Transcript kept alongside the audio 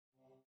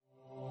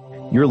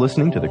You're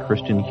listening to the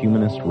Christian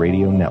Humanist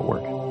Radio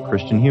Network,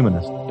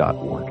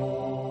 christianhumanist.org.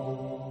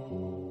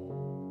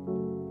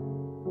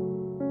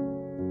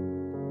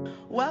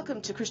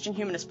 Welcome to Christian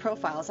Humanist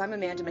Profiles. I'm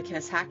Amanda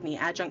McInnes Hackney,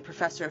 Adjunct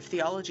Professor of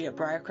Theology at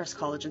Briarcrest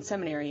College and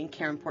Seminary in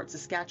Caronport,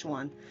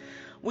 Saskatchewan.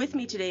 With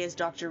me today is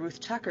Dr.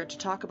 Ruth Tucker to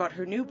talk about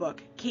her new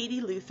book,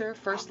 Katie Luther,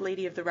 First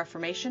Lady of the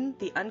Reformation,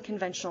 The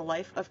Unconventional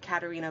Life of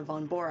Katharina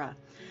von Bora.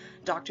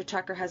 Dr.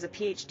 Tucker has a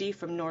PhD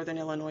from Northern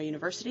Illinois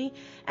University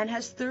and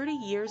has 30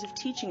 years of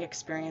teaching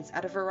experience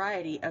at a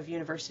variety of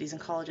universities and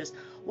colleges.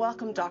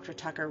 Welcome, Dr.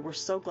 Tucker. We're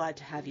so glad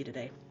to have you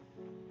today.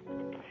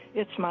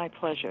 It's my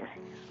pleasure.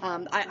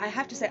 I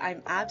have to say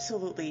I'm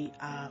absolutely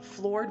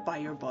floored by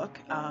your book.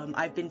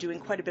 I've been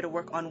doing quite a bit of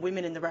work on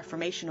women in the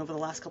Reformation over the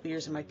last couple of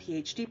years in my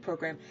PhD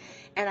program,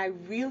 and I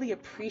really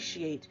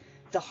appreciate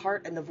the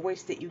heart and the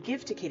voice that you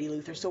give to Katie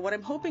Luther. So what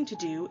I'm hoping to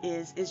do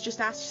is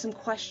just ask you some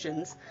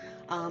questions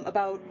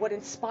about what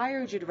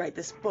inspired you to write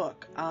this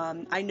book.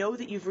 I know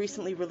that you've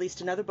recently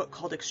released another book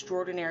called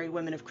Extraordinary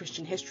Women of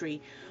Christian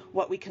History,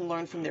 What We Can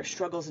Learn from Their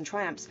Struggles and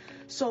Triumphs.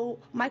 So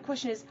my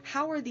question is,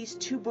 how are these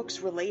two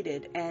books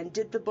related? And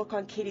did the book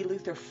on Katie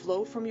Luther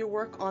flow from your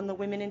work on the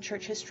Women in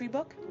Church History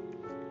book?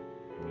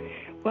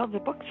 Well, the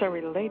books are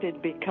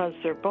related because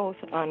they're both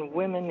on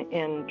women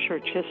in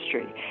church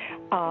history.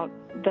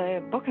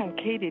 The book on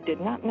Katie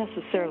did not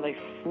necessarily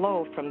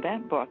flow from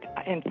that book.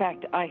 In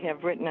fact, I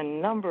have written a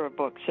number of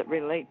books that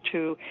relate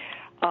to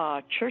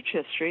church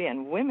history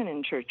and women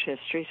in church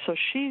history, so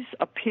she's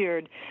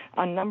appeared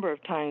a number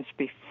of times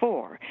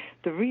before.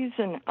 The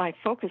reason I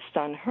focused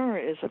on her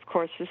is, of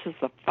course, this is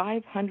the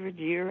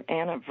 500-year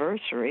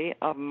anniversary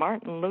of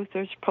Martin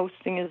Luther's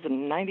posting his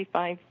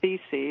 95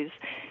 Theses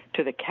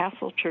to the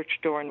Castle Church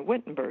door in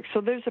Wittenberg. So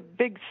there's a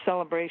big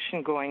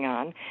celebration going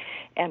on,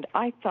 and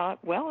I thought,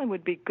 well, it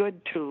would be good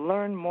to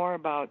learn more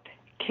about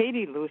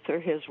Katie Luther,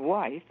 his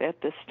wife, at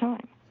this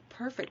time.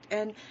 Perfect.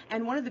 And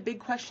one of the big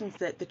questions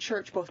that the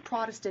church, both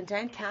Protestant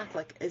and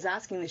Catholic, is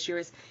asking this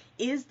year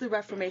is the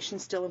Reformation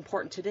still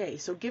important today?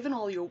 So given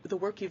all the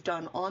work you've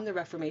done on the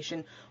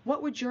Reformation,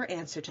 what would your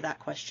answer to that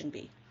question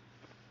be?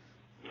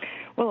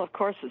 Well, of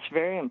course, it's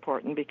very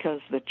important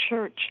because the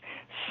church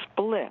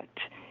split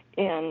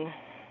in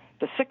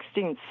the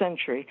 16th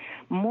century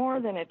more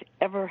than it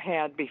ever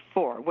had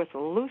before. With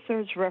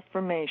Luther's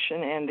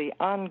Reformation and the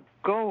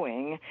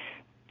ongoing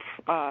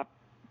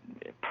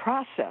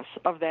process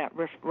of that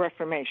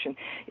Reformation,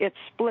 it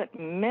split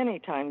many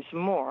times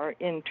more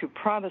into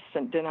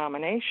Protestant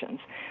denominations.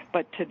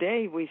 But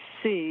today we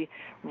see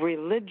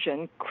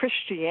religion,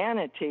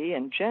 Christianity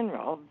in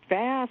general,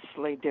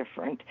 vastly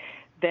different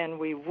than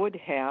we would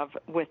have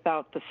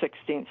without the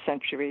 16th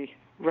century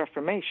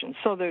Reformation.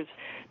 So there's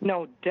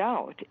no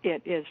doubt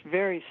it is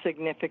very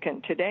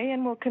significant today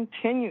and will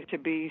continue to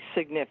be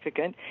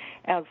significant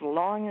as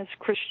long as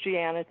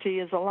Christianity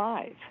is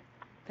alive.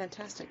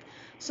 Fantastic.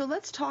 So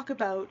let's talk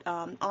about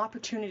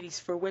opportunities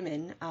for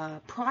women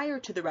prior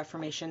to the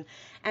Reformation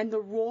and the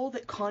role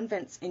that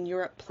convents in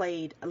Europe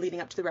played leading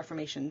up to the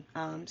Reformation.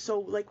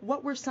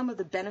 What were some of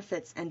the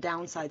benefits and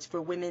downsides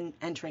for women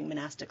entering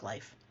monastic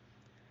life?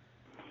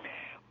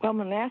 Well,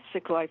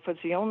 monastic life was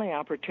the only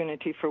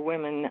opportunity for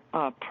women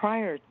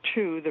prior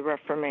to the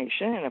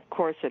Reformation, and of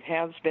course it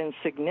has been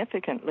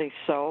significantly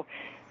so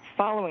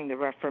following the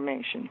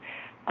Reformation.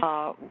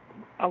 A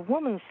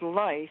woman's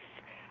life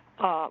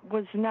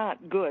was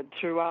not good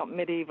throughout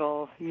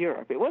medieval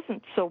Europe. It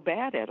wasn't so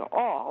bad at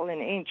all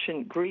in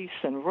ancient Greece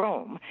and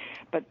Rome,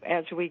 but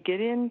as we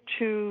get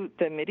into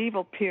the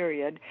medieval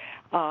period,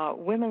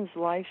 women's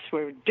lives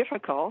were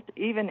difficult,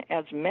 even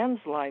as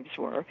men's lives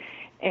were,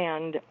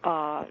 and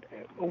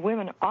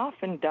women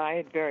often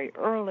died very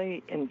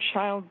early in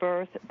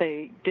childbirth.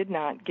 They did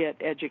not get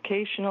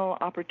educational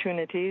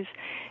opportunities,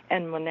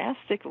 and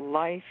monastic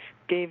life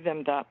gave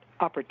them that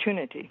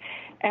opportunity.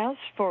 As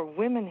for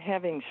women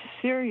having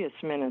serious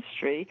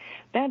ministry,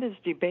 that is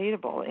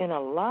debatable. In a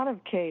lot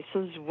of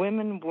cases,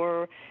 women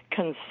were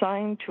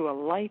consigned to a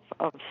life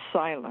of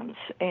silence,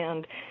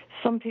 and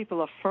some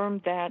people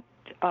affirm that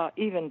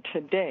even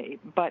today.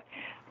 But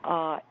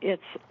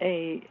it's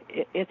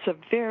a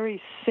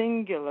very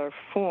singular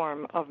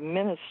form of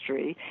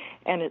ministry,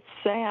 and it's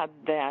sad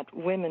that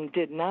women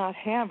did not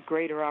have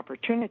greater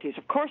opportunities.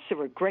 Of course, there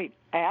were great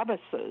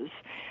abbesses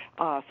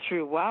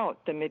throughout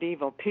the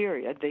medieval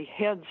period, the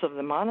heads of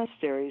the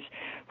monasteries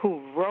who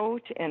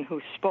wrote and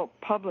who spoke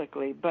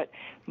publicly, but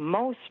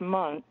most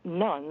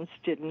nuns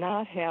did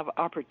not have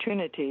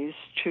opportunities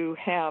to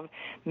have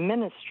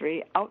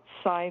ministry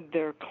outside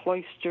their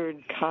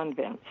cloistered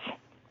convents.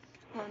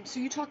 So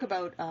you talk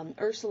about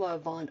Ursula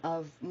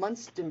of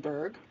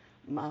Munsterberg,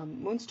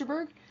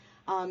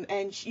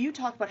 and you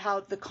talk about how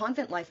the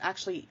convent life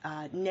actually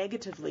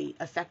negatively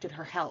affected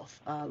her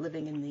health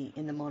living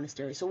in the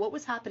monastery. So what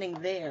was happening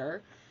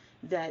there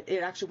that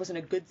it actually wasn't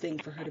a good thing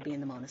for her to be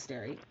in the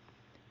monastery?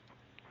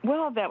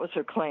 Well, that was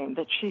her claim,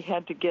 that she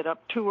had to get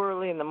up too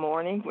early in the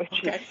morning,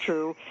 which is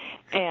true.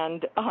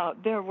 And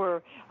there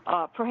were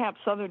perhaps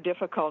other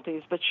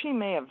difficulties, but she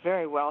may have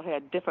very well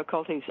had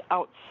difficulties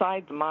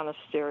outside the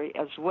monastery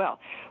as well.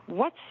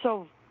 What's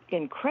so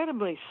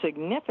incredibly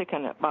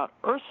significant about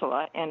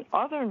Ursula and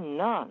other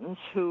nuns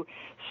who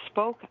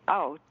spoke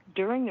out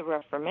during the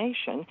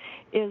Reformation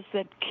is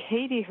that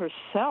Katie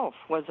herself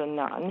was a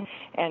nun,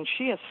 and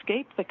she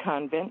escaped the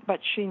convent, but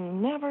she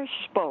never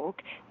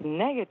spoke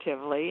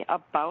negatively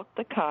about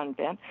the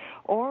convent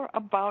or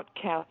about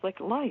Catholic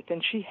life,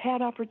 and she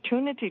had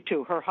opportunity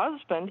to. Her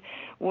husband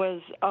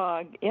was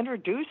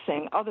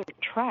introducing other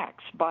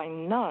tracts by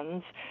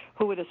nuns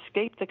who had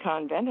escaped the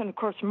convent, and of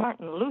course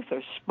Martin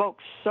Luther spoke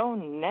so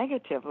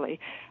negatively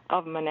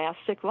of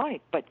monastic life,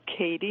 but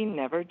Katie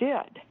never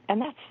did,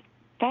 and that's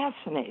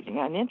fascinating,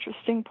 an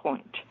interesting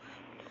point.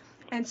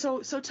 And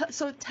so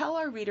tell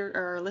our reader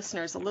or our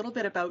listeners a little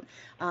bit about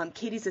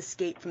Katie's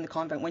escape from the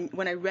convent.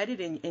 When I read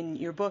it in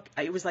your book,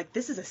 it was like,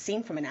 this is a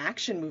scene from an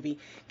action movie.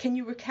 Can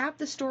you recap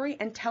the story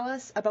and tell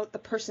us about the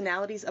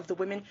personalities of the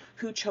women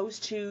who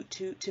chose to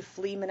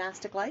flee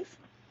monastic life?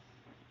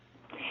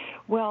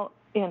 Well,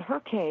 in her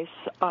case,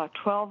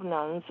 12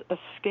 nuns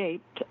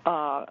escaped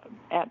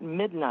at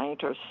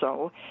midnight or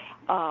so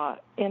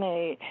in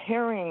a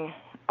herring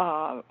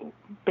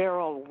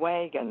barrel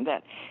wagon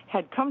that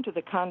had come to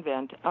the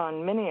convent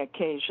on many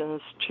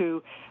occasions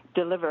to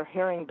deliver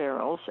herring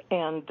barrels,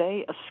 and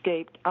they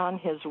escaped on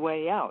his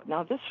way out.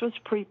 Now, this was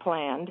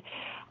pre-planned,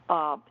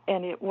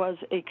 and it was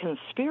a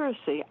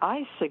conspiracy,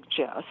 I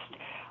suggest,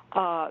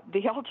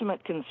 the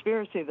ultimate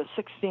conspiracy of the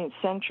 16th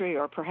century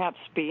or perhaps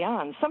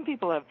beyond. Some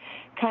people have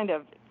kind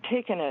of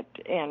taken it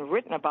and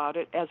written about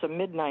it as a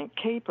midnight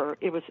caper.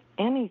 It was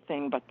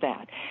anything but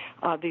that.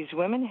 These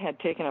women had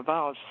taken a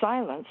vow of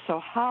silence, so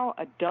how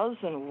a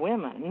dozen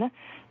women,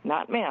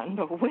 not men,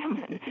 but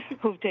women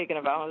who've taken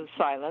a vow of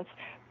silence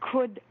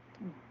could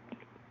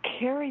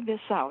carry this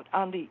out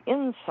on the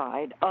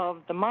inside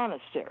of the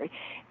monastery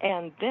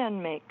and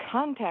then make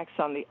contacts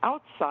on the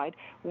outside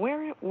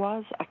where it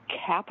was a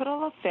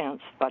capital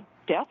offense, but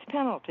death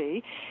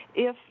penalty,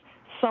 if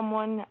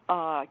someone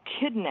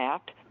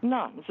kidnapped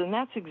nuns. And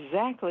that's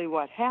exactly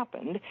what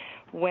happened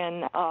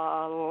when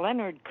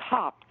Leonard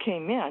Kopp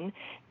came in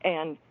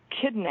and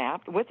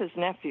kidnapped, with his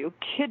nephew,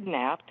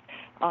 kidnapped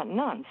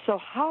nuns. So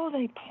how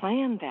they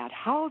planned that,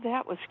 how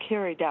that was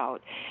carried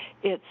out,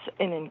 it's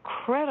an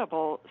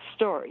incredible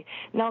story.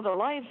 Now, the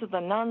lives of the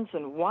nuns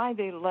and why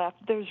they left,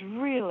 there's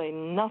really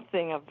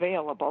nothing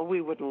available.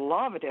 We would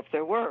love it if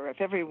there were, if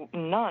every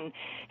nun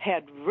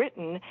had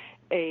written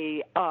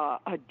a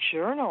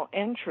journal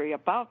entry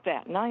about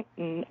that night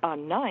and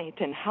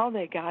how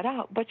they got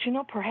out. But, you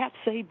know, perhaps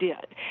they did.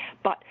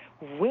 But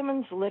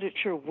women's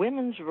literature,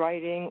 women's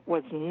writing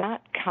was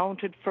not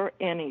counted for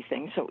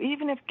anything. So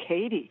even if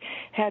Katie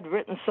had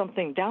written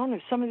something down,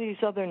 or some of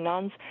these other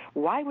nuns,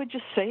 why would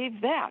you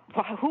save that?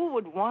 Who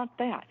would want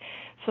that?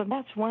 So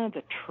that's one of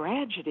the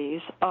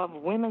tragedies of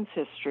women's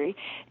history,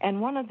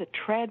 and one of the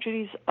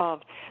tragedies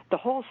of the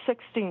whole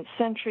 16th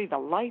century, the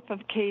life of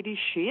Katie.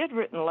 She had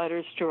written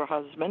letters to her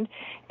husband,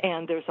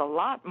 and there's a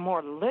lot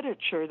more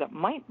literature that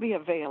might be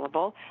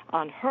available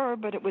on her,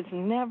 but it was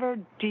never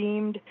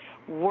deemed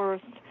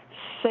worth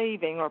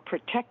saving or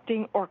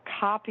protecting or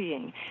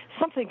copying.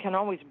 Something can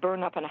always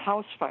burn up in a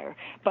house fire,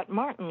 but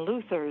Martin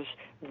Luther's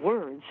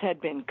words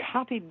had been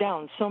copied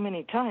down so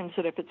many times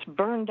that if it's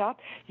burned up,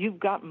 you've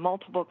got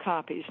multiple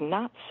copies.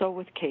 Not so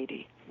with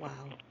Katie.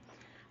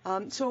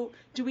 Wow. So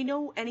do we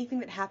know anything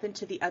that happened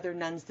to the other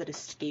nuns that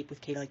escaped with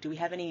Katie? Like, do we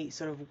have any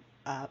sort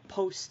of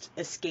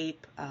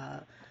post-escape,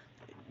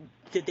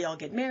 did they all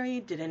get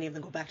married? Did any of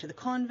them go back to the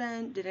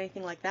convent? Did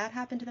anything like that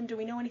happen to them? Do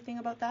we know anything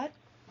about that?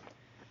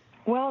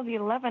 Well, the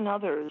 11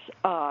 others,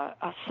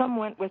 some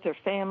went with their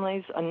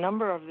families, a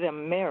number of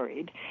them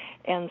married,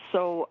 and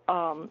so,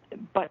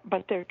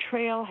 but their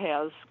trail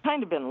has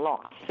kind of been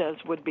lost, as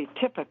would be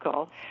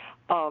typical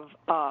of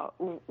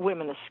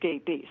women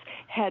escapees.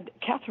 Had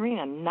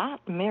Katharina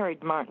not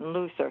married Martin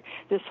Luther,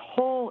 this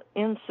whole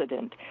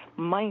incident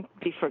might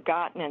be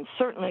forgotten, and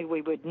certainly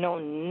we would know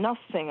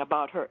nothing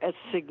about her. As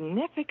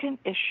significant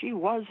as she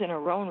was in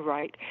her own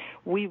right,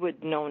 we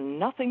would know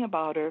nothing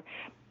about her,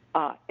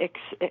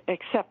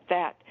 except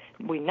that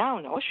we now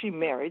know she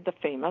married the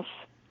famous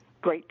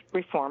great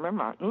reformer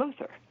Martin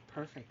Luther.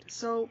 Perfect.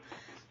 So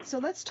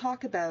let's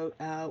talk about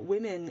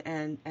women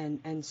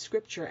and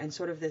scripture and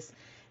sort of this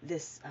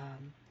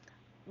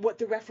what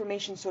the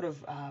Reformation sort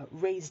of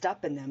raised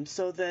up in them.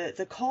 So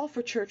the call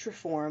for church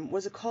reform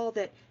was a call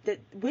that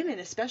women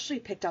especially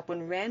picked up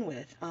and ran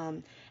with.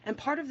 And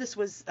part of this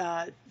was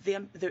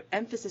the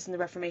emphasis in the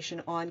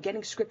Reformation on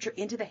getting scripture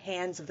into the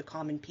hands of the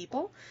common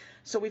people.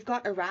 So we've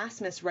got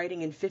Erasmus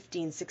writing in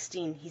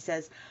 1516. He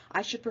says,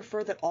 "I should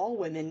prefer that all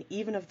women,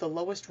 even of the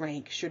lowest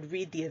rank, should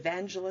read the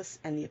evangelists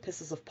and the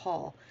epistles of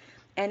Paul."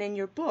 And in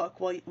your book,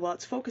 while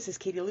its focus is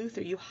Katie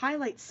Luther, you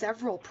highlight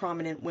several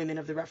prominent women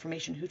of the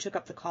Reformation who took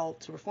up the call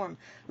to reform,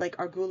 like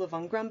Argula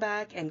von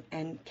Grumbach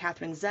and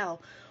Catherine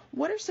Zell.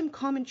 What are some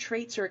common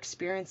traits or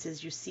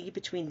experiences you see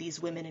between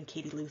these women and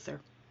Katie Luther?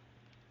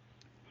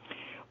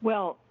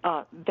 Well,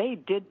 they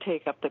did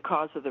take up the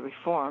cause of the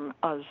reform,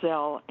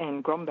 Zell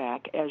and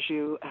Grumbach, as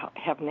you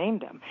have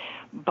named them,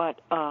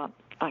 but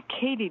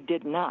Katie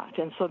did not,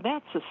 and so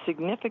that's a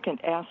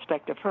significant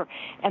aspect of her,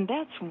 and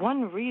that's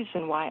one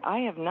reason why I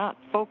have not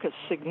focused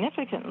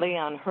significantly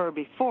on her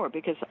before,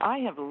 because I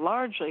have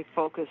largely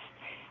focused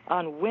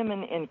on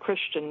women in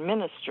Christian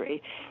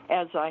ministry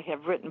as I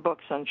have written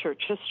books on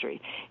church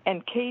history.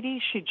 And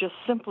Katie, she just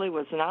simply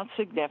was not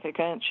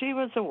significant. She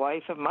was the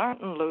wife of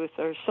Martin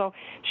Luther, so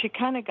she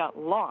kind of got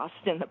lost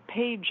in the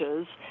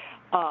pages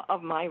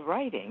of my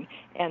writing.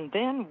 And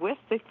then with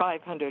the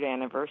 500th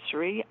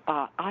anniversary,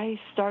 I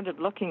started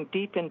looking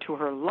deep into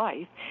her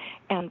life,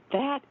 and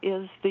that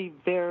is the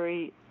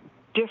very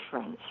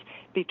difference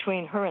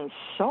between her and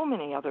so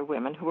many other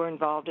women who were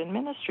involved in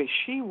ministry.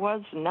 She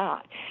was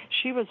not.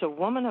 She was a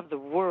woman of the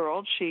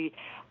world. She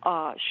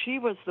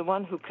was the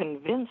one who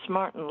convinced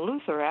Martin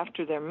Luther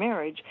after their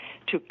marriage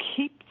to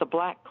keep the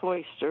Black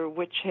Cloister,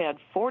 which had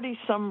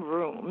 40-some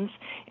rooms,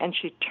 and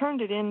she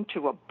turned it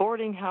into a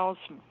boarding house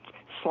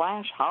 /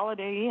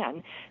 Holiday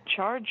Inn,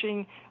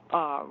 charging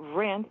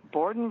rent,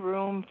 board and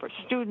room for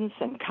students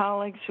and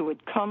colleagues who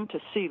would come to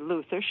see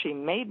Luther. She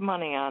made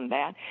money on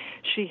that.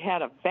 She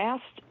had a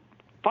vast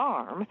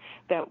farm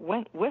that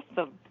went with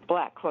the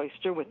Black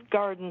Cloister with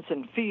gardens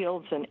and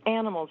fields and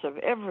animals of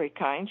every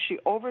kind. She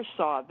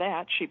oversaw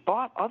that. She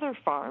bought other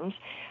farms,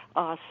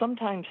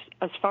 sometimes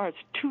as far as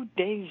 2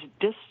 days'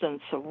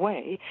 distance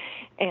away,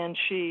 and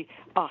she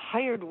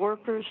hired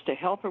workers to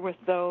help her with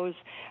those.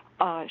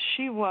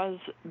 She was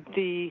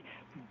the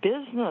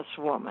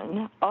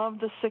businesswoman of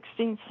the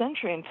 16th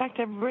century. In fact,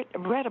 I've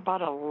read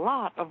about a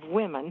lot of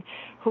women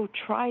who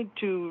tried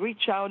to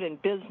reach out in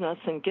business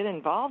and get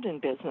involved in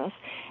business,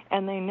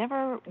 and they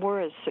never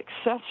were as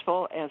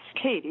successful as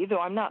Katie, though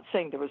I'm not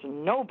saying there was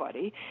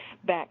nobody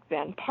back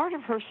then. Part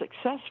of her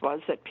success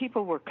was that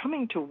people were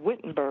coming to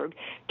Wittenberg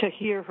to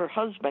hear her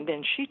husband,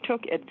 and she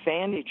took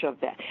advantage of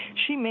that.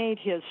 She made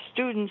his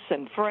students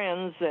and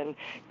friends and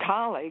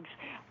colleagues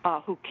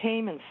who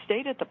came and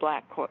stayed at the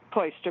Black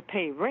Cloister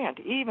pay rent,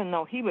 even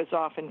though he was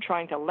often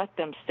trying to let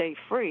them stay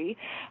free.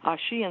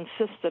 She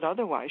insisted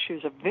otherwise. She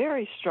was a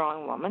very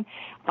strong woman.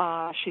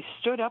 She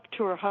stood up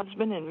to her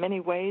husband in many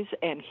ways,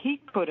 and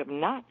he could have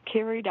not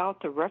carried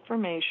out the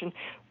Reformation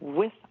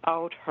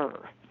without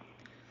her.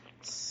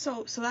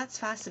 So that's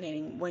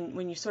fascinating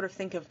when you sort of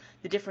think of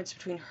the difference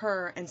between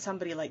her and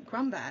somebody like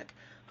Grumbach,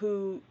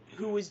 who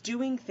was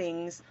doing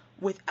things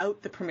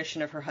without the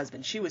permission of her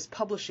husband. She was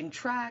publishing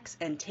tracts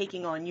and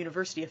taking on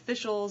university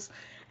officials,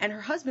 and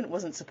her husband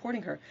wasn't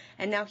supporting her.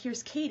 And now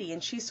here's Katie,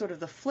 and she's sort of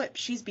the flip.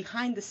 She's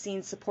behind the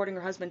scenes supporting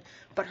her husband,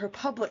 but her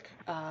public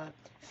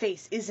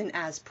face isn't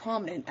as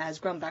prominent as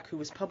Grumbach, who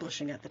was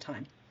publishing at the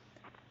time.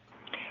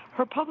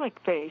 Her public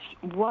face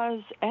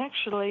was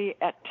actually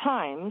at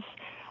times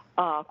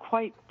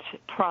quite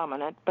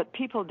prominent, but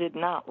people did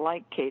not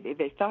like Katie.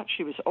 They thought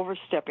she was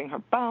overstepping her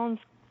bounds.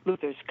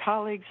 Luther's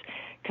colleagues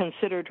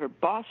considered her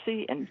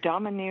bossy and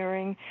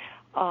domineering,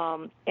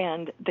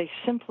 and they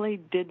simply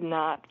did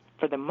not,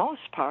 for the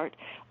most part,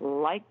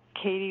 like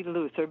Katie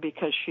Luther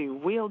because she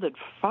wielded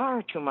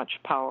far too much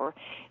power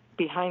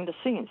behind the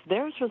scenes.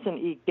 Theirs was an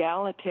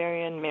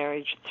egalitarian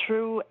marriage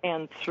through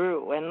and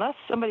through, unless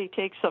somebody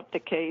takes up the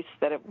case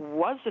that it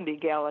wasn't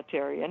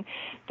egalitarian,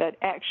 that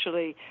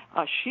actually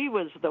she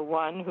was the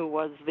one who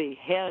was the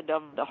head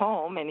of the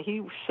home and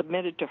he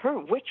submitted to her,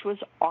 which was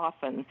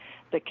often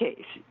the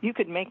case. You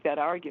could make that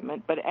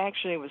argument, but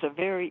actually it was a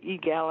very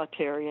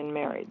egalitarian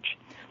marriage.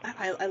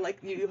 I like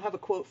you have a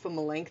quote from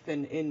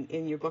Melanchthon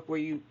in your book where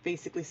you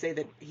basically say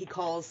that he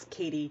calls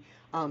Katie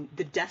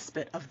the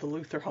despot of the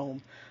Luther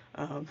home.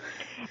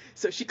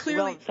 So he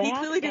clearly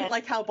didn't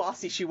like how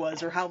bossy she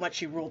was or how much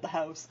she ruled the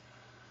house.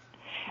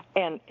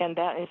 And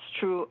that is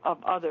true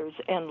of others.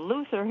 And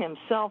Luther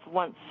himself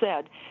once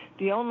said,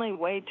 the only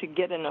way to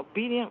get an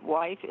obedient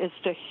wife is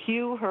to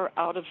hew her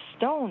out of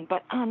stone.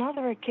 But on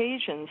other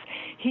occasions,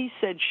 he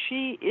said,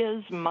 she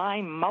is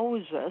my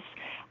Moses,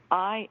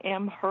 I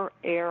am her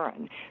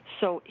Aaron.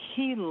 So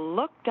he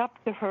looked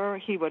up to her.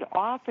 He would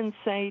often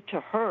say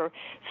to her,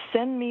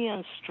 send me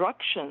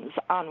instructions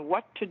on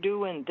what to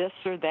do in this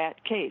or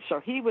that case. Or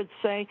he would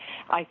say,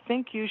 I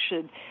think you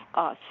should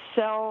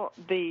sell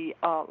the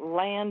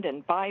land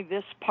and buy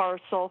this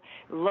parcel,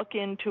 look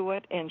into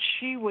it. And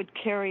she would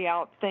carry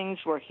out things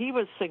where he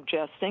was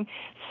suggesting.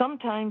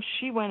 Sometimes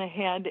she went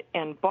ahead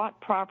and bought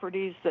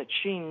properties that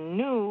she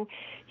knew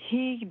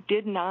he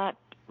did not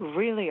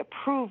really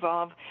approve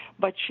of,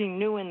 but she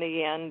knew in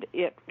the end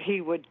he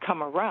would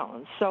come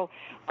around. So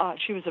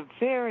she was a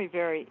very,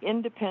 very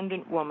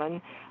independent woman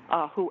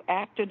who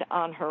acted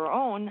on her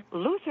own.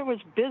 Luther was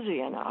busy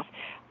enough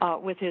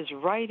with his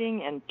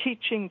writing and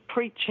teaching,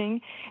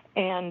 preaching,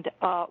 and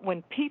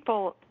when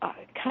people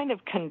kind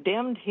of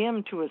condemned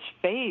him to his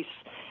face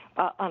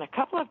on a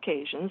couple of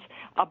occasions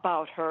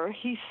about her,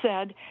 he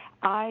said,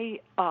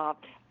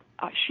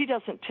 she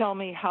doesn't tell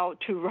me how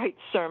to write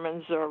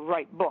sermons or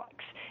write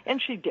books. And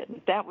she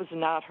didn't. That was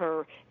not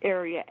her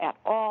area at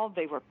all.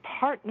 They were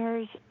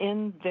partners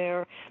in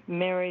their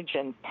marriage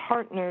and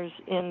partners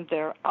in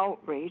their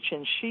outreach,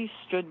 and she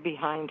stood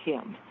behind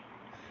him.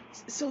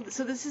 So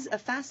this is a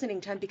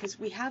fascinating time because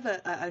we have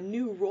a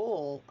new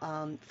role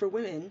for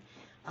women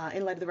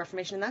in light of the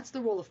Reformation, and that's the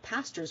role of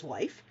pastor's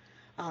wife.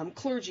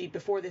 Clergy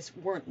before this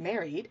weren't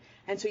married,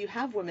 and so you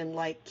have women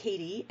like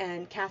Katie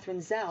and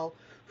Catherine Zell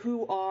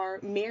who are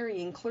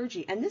marrying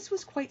clergy, and this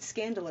was quite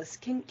scandalous.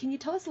 Can you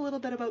tell us a little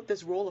bit about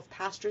this role of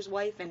pastor's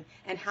wife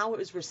and how it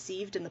was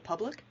received in the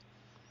public?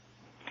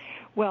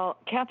 Well,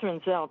 Catherine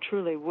Zell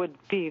truly would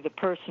be the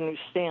person who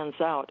stands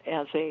out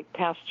as a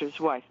pastor's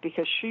wife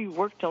because she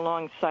worked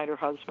alongside her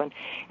husband,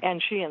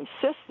 and she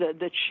insisted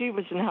that she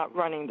was not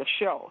running the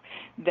show,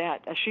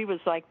 that she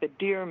was like the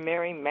dear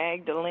Mary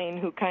Magdalene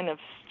who kind of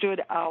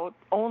stood out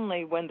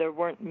only when there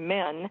weren't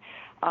men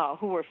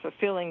who were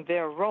fulfilling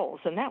their roles,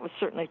 and that was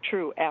certainly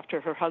true after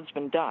her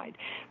husband died.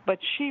 But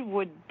she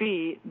would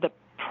be the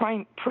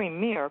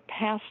premier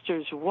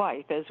pastor's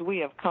wife, as we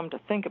have come to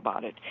think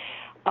about it.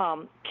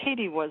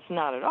 Katie was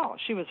not at all.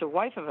 She was a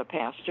wife of a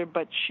pastor,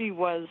 but she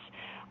was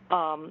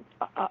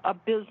a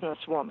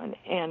businesswoman,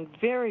 and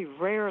very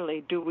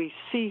rarely do we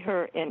see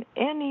her in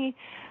any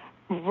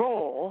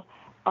role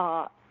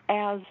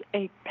as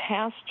a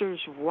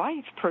pastor's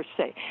wife, per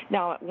se.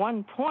 Now, at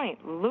one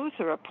point,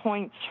 Luther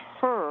appoints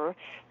her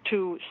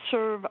to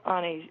serve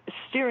on a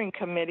steering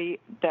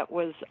committee that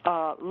was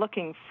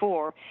looking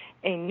for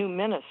a new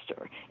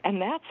minister,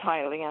 and that's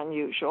highly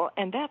unusual,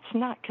 and that's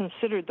not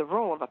considered the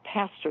role of a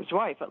pastor's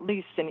wife, at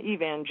least in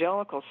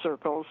evangelical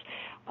circles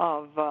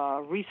of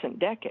recent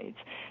decades.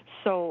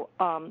 So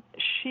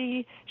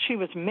she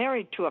was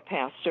married to a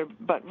pastor,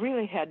 but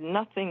really had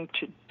nothing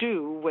to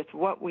do with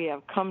what we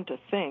have come to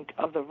think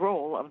of the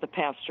role of the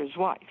pastor's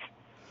wife.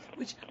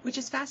 Which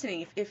is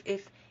fascinating.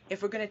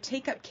 If we're going to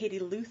take up Katie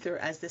Luther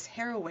as this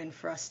heroine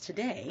for us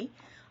today,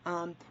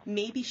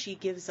 maybe she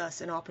gives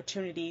us an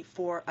opportunity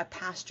for a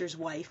pastor's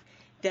wife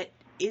that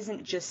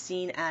isn't just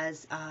seen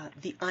as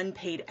the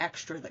unpaid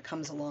extra that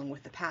comes along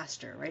with the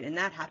pastor, right? And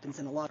that happens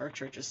in a lot of our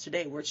churches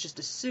today, where it's just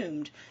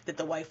assumed that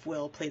the wife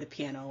will play the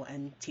piano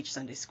and teach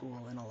Sunday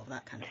school and all of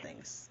that kind of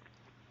things.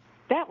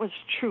 That was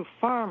true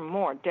far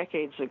more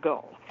decades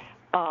ago.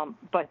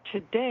 But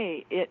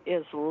today it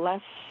is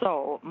less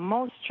so.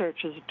 Most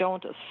churches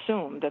don't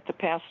assume that the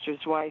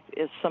pastor's wife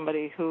is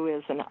somebody who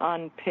is an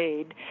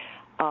unpaid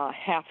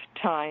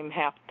half-time,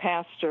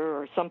 half-pastor,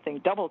 or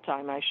something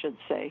double-time, I should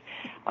say,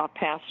 a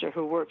pastor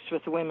who works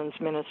with women's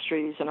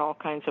ministries and all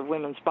kinds of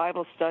women's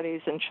Bible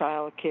studies and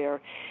child care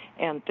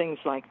and things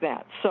like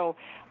that. So,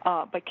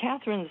 but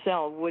Catherine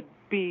Zell would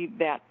be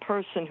that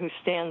person who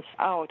stands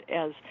out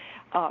as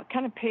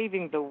kind of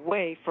paving the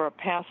way for a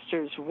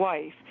pastor's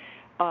wife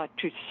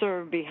to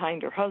serve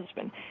behind her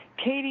husband.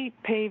 Katie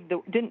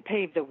didn't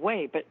pave the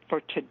way, but for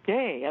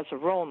today, as a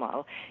role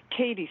model,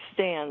 Katie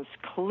stands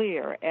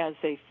clear as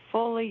a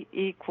fully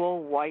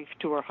equal wife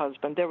to her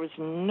husband. There was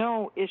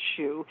no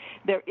issue,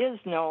 there is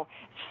no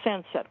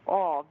sense at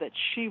all that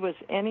she was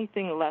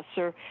anything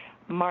lesser.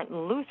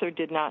 Martin Luther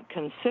did not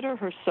consider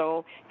her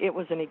so. It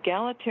was an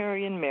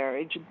egalitarian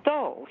marriage,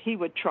 though he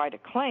would try to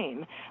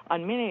claim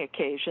on many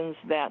occasions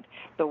that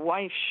the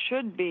wife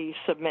should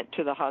submit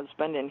to the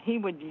husband, and he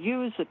would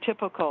use a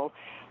typical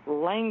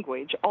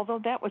language, although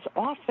that was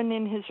often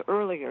in his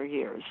earlier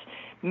years.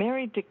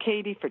 Married to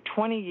Katie for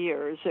 20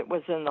 years, it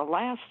was in the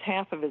last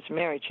half of his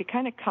marriage, he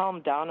kind of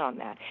calmed down on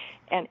that.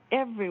 And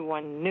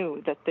everyone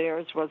knew that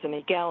theirs was an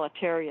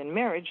egalitarian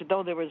marriage,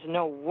 though there was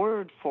no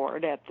word for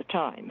it at the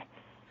time.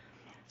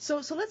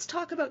 So let's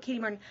talk about Katie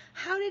Martin.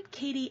 How did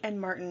Katie and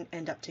Martin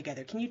end up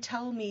together? Can you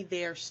tell me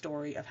their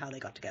story of how they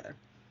got together?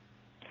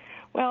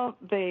 Well,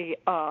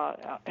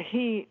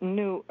 he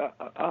knew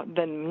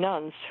the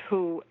nuns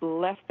who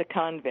left the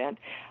convent.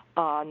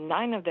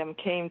 9 of them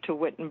came to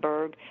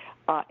Wittenberg.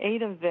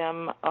 8 of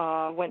them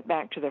went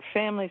back to their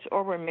families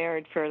or were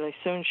married fairly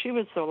soon. She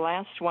was the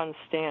last one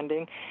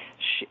standing.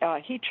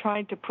 He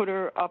tried to put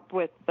her up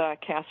with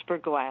Caspar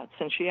Glatz,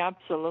 and she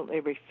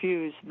absolutely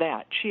refused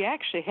that. She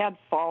actually had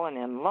fallen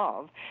in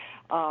love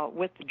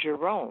with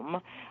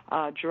Jerome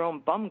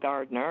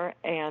Baumgartner,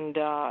 and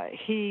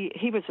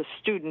he was a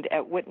student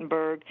at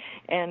Wittenberg,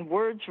 and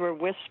words were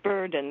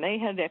whispered, and they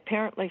had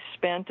apparently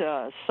spent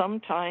some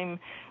time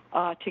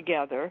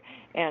together,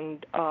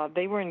 and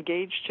they were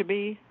engaged to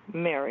be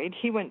married.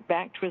 He went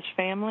back to his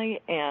family,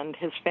 and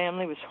his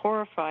family was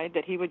horrified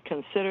that he would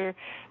consider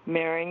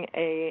marrying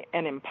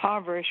an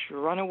impoverished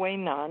runaway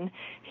nun.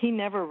 He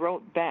never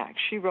wrote back.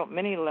 She wrote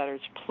many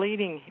letters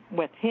pleading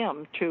with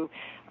him to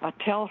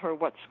tell her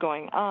what's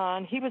going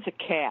on. He was a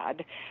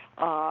cad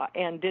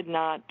and did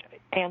not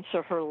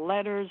answer her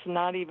letters,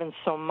 not even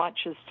so much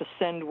as to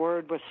send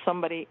word with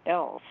somebody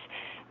else.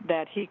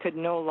 that he could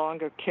no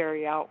longer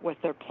carry out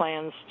with their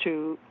plans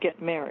to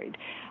get married.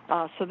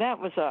 So that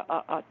was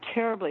a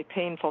terribly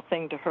painful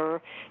thing to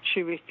her.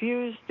 She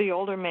refused the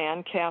older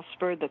man,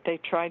 Caspar, that they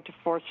tried to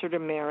force her to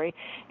marry,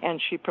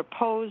 and she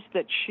proposed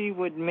that she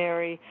would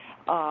marry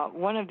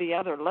one of the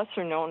other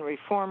lesser-known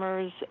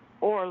reformers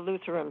or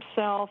Luther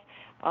himself.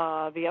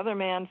 The other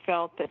man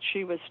felt that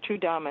she was too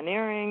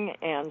domineering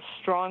and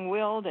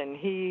strong-willed, and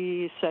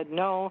he said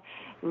no.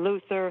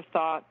 Luther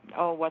thought,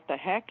 oh, what the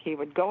heck, he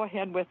would go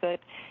ahead with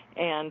it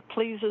and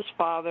please his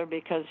father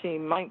because he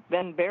might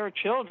then bear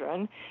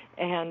children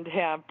and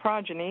have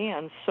progeny,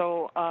 and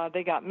so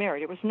they got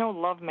married. It was no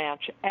love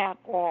match at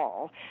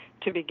all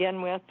to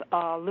begin with.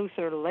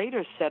 Luther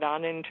later said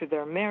on into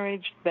their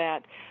marriage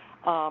that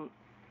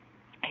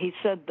he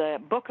said the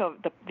book of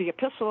the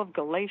Epistle of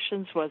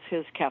Galatians was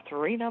his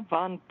Katharina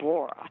von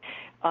Bora.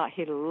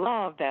 He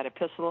loved that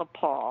epistle of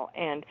Paul,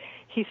 and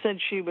he said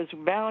she was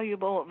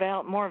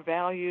more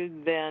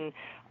valued than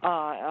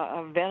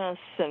Venice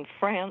and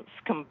France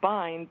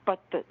combined, but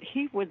that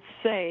he would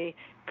say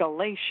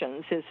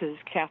Galatians is his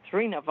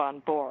Katharina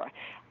von Bora.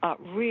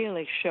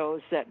 Really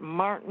shows that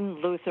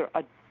Martin Luther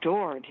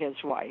adored his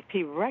wife.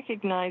 He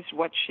recognized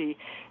what she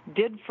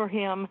did for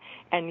him,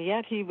 and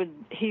yet he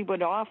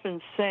would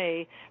often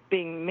say,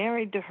 being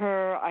married to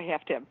her, I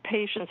have to have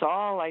patience.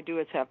 All I do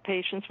is have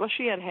patience. Well,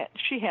 she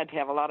had to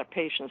have a lot of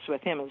patience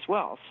with him as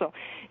well. So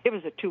it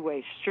was a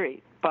two-way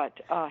street. But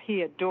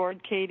he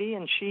adored Katie,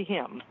 and she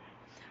him.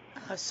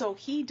 So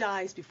he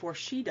dies before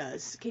she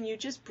does. Can you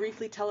just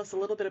briefly tell us a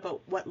little bit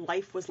about what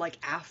life was like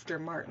after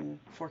Martin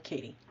for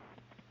Katie?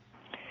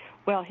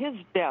 Well, his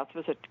death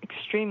was an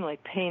extremely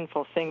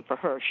painful thing for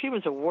her. She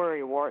was a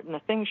worrywart, and the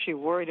thing she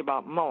worried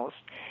about most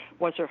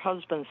was her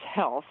husband's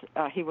health.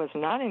 He was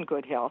not in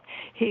good health.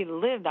 He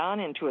lived on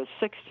into his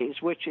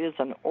 60s, which is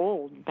an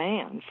old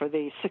man for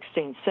the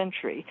 16th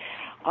century.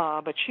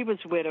 But she was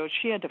widowed.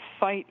 She had to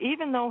fight,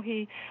 even though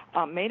he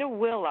made a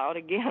will out,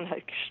 again, an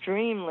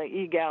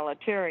extremely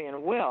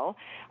egalitarian will,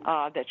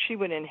 that she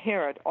would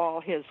inherit all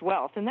his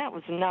wealth. And that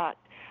was not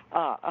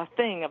a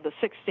thing of the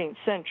 16th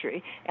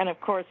century, and of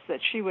course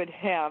that she would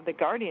have the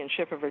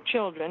guardianship of her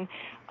children.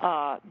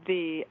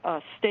 The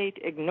state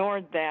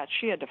ignored that.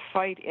 She had to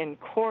fight in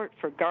court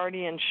for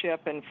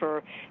guardianship and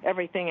for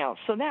everything else.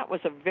 So that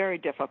was a very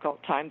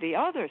difficult time. The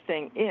other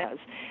thing is,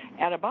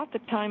 at about the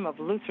time of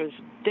Luther's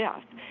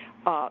death,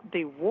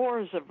 the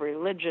wars of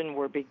religion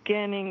were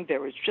beginning.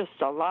 There was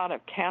just a lot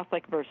of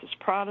Catholic versus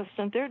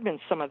Protestant. There had been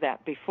some of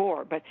that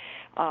before, but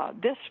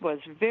this was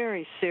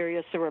very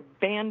serious. There were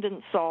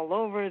bandits all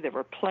over. There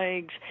were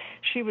plagues.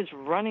 She was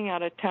running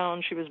out of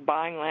town. She was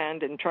buying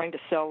land and trying to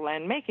sell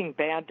land, making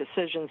bad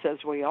decisions,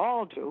 as we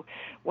all do.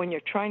 When you're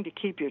trying to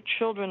keep your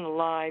children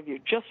alive,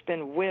 you've just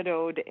been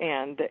widowed,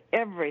 and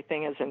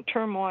everything is in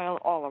turmoil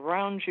all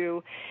around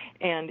you.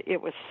 And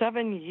it was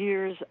 7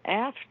 years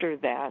after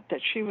that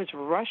she was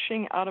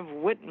rushing out of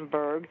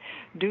Wittenberg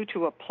due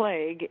to a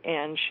plague,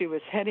 and she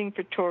was heading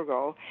for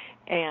Torgau,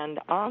 and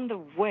on the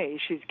way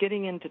she's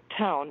getting into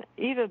town,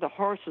 either the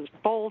horses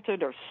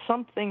bolted or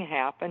something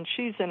happened.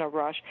 She's in a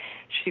rush.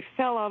 She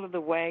fell out of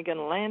the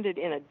wagon, landed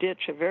in a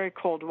ditch of very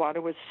cold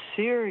water, was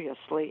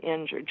seriously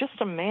injured.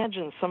 Just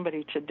imagine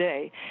somebody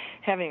today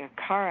having a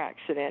car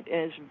accident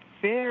and is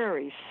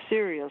very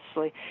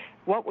seriously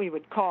what we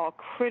would call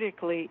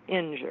critically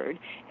injured,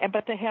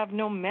 but they have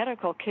no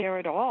medical care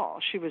at all.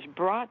 She was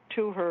brought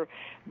to her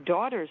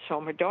daughter's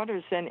home. Her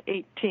daughter's then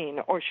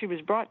 18, or she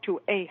was brought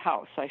to a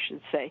house, I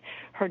should say.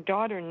 Her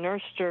daughter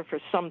nursed her for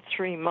some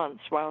 3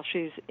 months while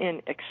she's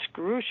in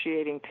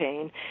excruciating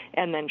pain,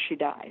 and then she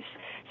dies.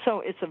 So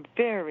it's a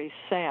very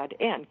sad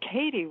end.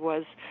 Katie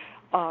was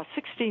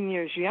 16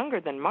 years younger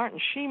than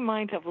Martin. She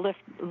might have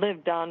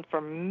lived on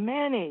for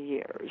many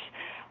years.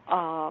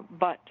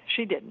 But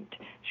she didn't.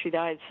 She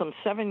died some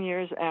 7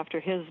 years after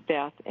his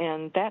death,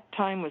 and that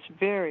time was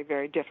very,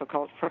 very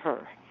difficult for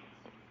her.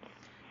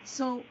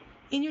 So,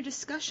 in your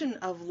discussion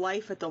of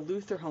life at the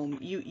Luther home,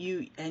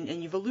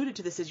 you've alluded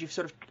to this as you've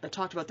sort of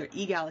talked about their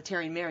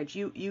egalitarian marriage.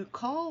 You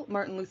call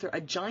Martin Luther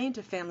a giant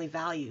of family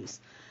values,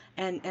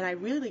 and I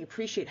really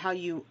appreciate how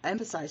you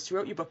emphasize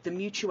throughout your book the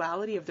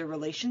mutuality of their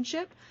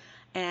relationship,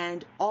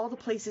 and all the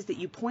places that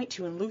you point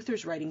to in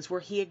Luther's writings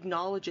where he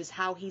acknowledges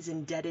how he's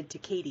indebted to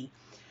Katie.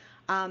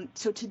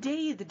 So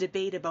today the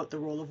debate about the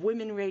role of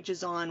women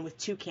rages on with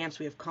two camps.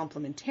 We have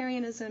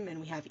complementarianism and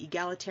we have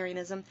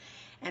egalitarianism.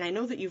 And I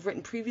know that you've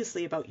written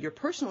previously about your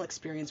personal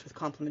experience with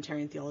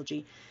complementarian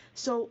theology.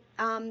 So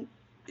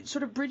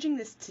sort of bridging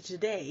this to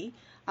today,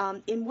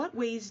 in what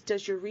ways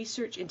does your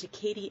research into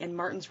Katie and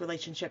Martin's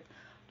relationship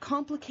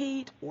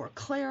complicate or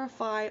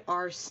clarify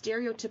our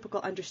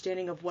stereotypical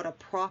understanding of what a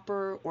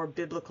proper or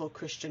biblical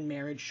Christian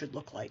marriage should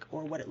look like,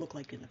 or what it looked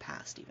like in the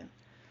past even?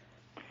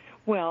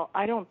 Well,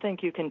 I don't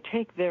think you can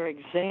take their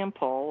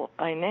example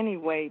in any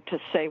way to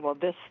say, well,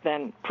 this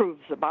then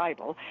proves the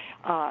Bible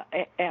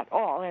at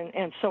all,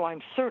 and so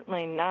I'm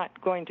certainly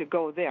not going to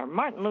go there.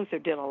 Martin Luther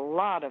did a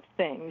lot of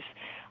things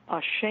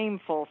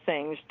shameful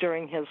things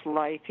during his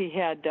life. He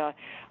had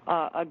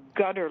a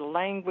gutter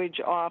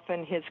language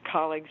often. His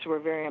colleagues were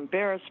very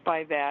embarrassed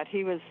by that.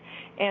 He was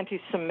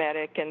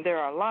anti-Semitic, and there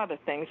are a lot of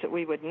things that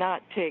we would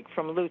not take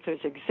from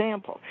Luther's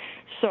example.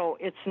 So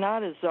it's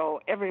not as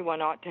though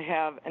everyone ought to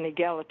have an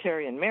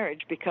egalitarian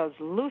marriage because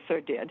Luther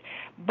did,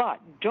 but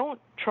don't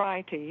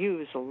try to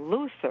use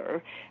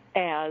Luther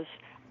as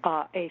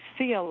a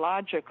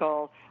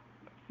theological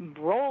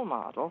role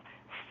model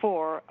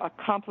for a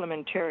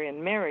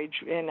complementarian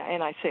marriage, and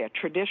I say a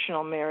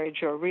traditional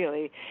marriage, or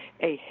really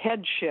a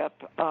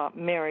headship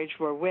marriage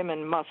where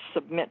women must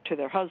submit to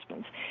their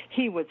husbands.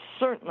 He would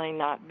certainly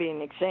not be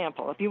an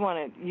example. If you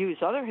want to use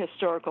other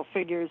historical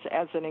figures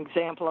as an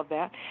example of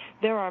that,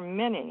 there are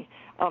many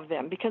of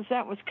them, because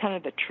that was kind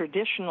of the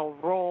traditional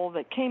role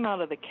that came out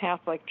of the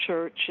Catholic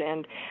Church,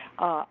 and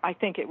I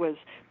think it was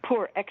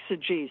poor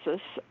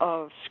exegesis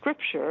of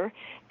Scripture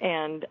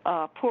and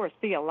poor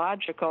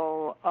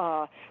theological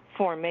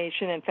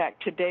formation. In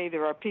fact, today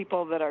there are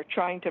people that are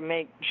trying to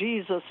make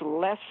Jesus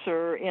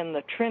lesser in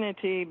the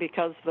Trinity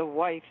because the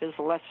wife is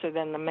lesser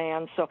than the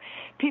man. So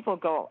people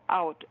go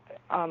out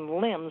on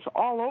limbs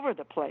all over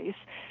the place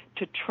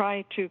to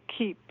try to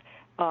keep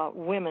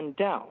women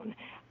down.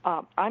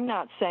 I'm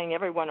not saying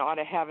everyone ought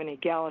to have an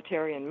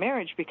egalitarian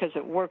marriage because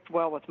it worked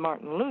well with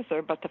Martin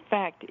Luther, but the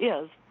fact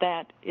is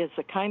that is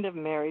the kind of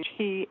marriage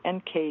he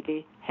and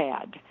Katie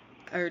had.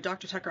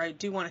 Dr. Tucker, I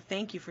do want to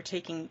thank you for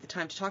taking the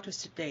time to talk to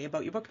us today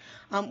about your book.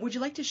 Would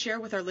you like to share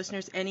with our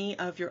listeners any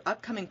of your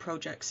upcoming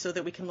projects so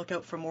that we can look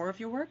out for more of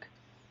your work?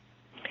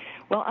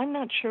 Well, I'm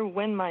not sure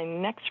when my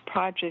next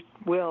project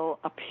will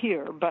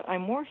appear, but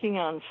I'm working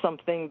on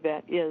something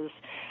that is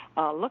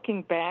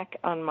looking back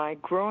on my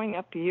growing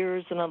up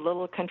years in a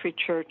little country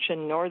church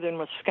in northern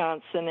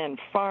Wisconsin and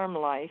farm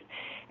life.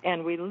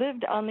 And we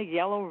lived on the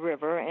Yellow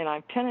River, and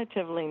I've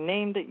tentatively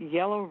named it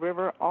Yellow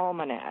River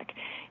Almanac.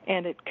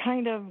 And it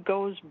kind of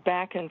goes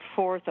back and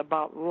forth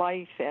about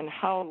life and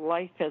how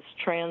life has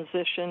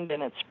transitioned,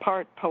 and it's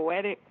part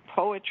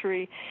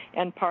poetry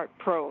and part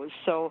prose.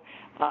 So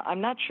I'm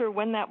not sure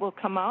when that will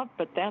come out,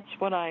 but that's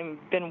what I've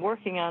been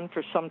working on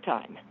for some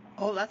time.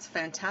 Oh, that's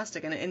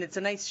fantastic, and it's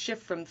a nice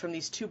shift from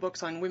these two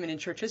books on women in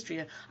church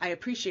history. I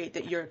appreciate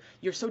that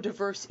you're so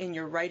diverse in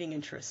your writing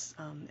interests,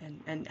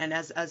 and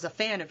as a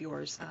fan of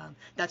yours,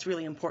 that's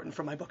really important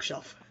for my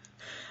bookshelf.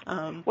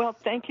 Well,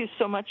 thank you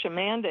so much,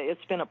 Amanda.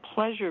 It's been a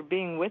pleasure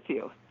being with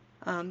you.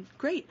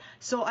 Great.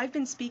 So I've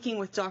been speaking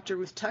with Dr.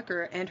 Ruth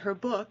Tucker, and her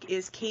book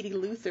is Katie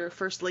Luther,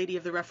 First Lady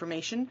of the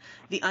Reformation,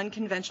 The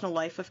Unconventional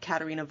Life of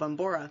Katerina von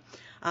Bora.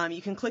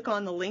 You can click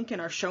on the link in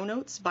our show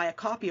notes, buy a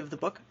copy of the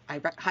book. I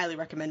highly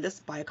recommend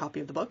this. Buy a copy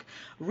of the book.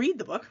 Read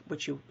the book,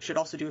 which you should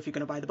also do if you're going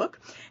to buy the book,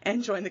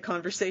 and join the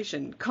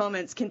conversation.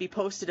 Comments can be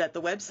posted at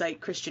the website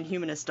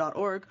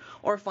christianhumanist.org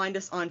or find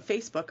us on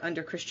Facebook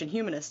under Christian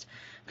Humanist.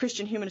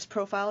 Christian Humanist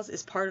Profiles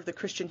is part of the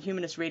Christian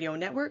Humanist Radio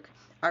Network.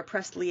 Our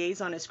press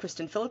liaison is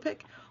Kristen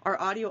Philippic. Our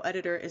audio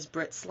editor is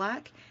Britt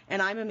Slack.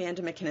 And I'm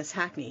Amanda McInnes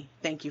Hackney.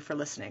 Thank you for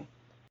listening.